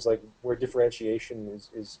participation, things like where differentiation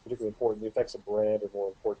is particularly important, the effects of brand are more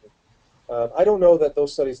important. I don't know that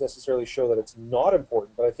those studies necessarily show that it's not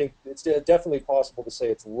important, but I think it's definitely possible to say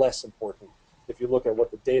it's less important if you look at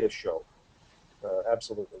what the data show.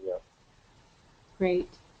 Absolutely, yeah. Great.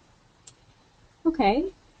 Okay.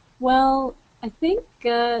 Well, I think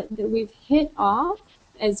that we've hit off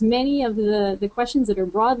as many of the questions that are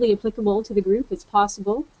broadly applicable to the group as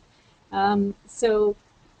possible. I'll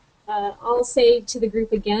say to the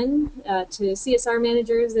group again, to CSR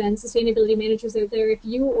managers and sustainability managers out there, if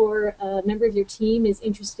you or a member of your team is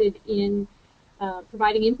interested in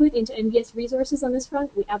providing input into NBS resources on this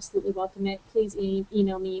front, we absolutely welcome it. Please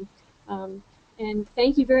email me. And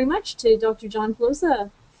thank you very much to Dr. John Peloza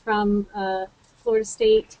from Florida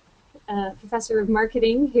State, Professor of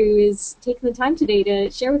Marketing, who is taking the time today to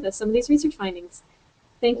share with us some of these research findings.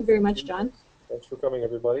 Thank you very much, John. Thanks for coming,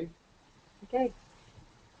 everybody. Okay.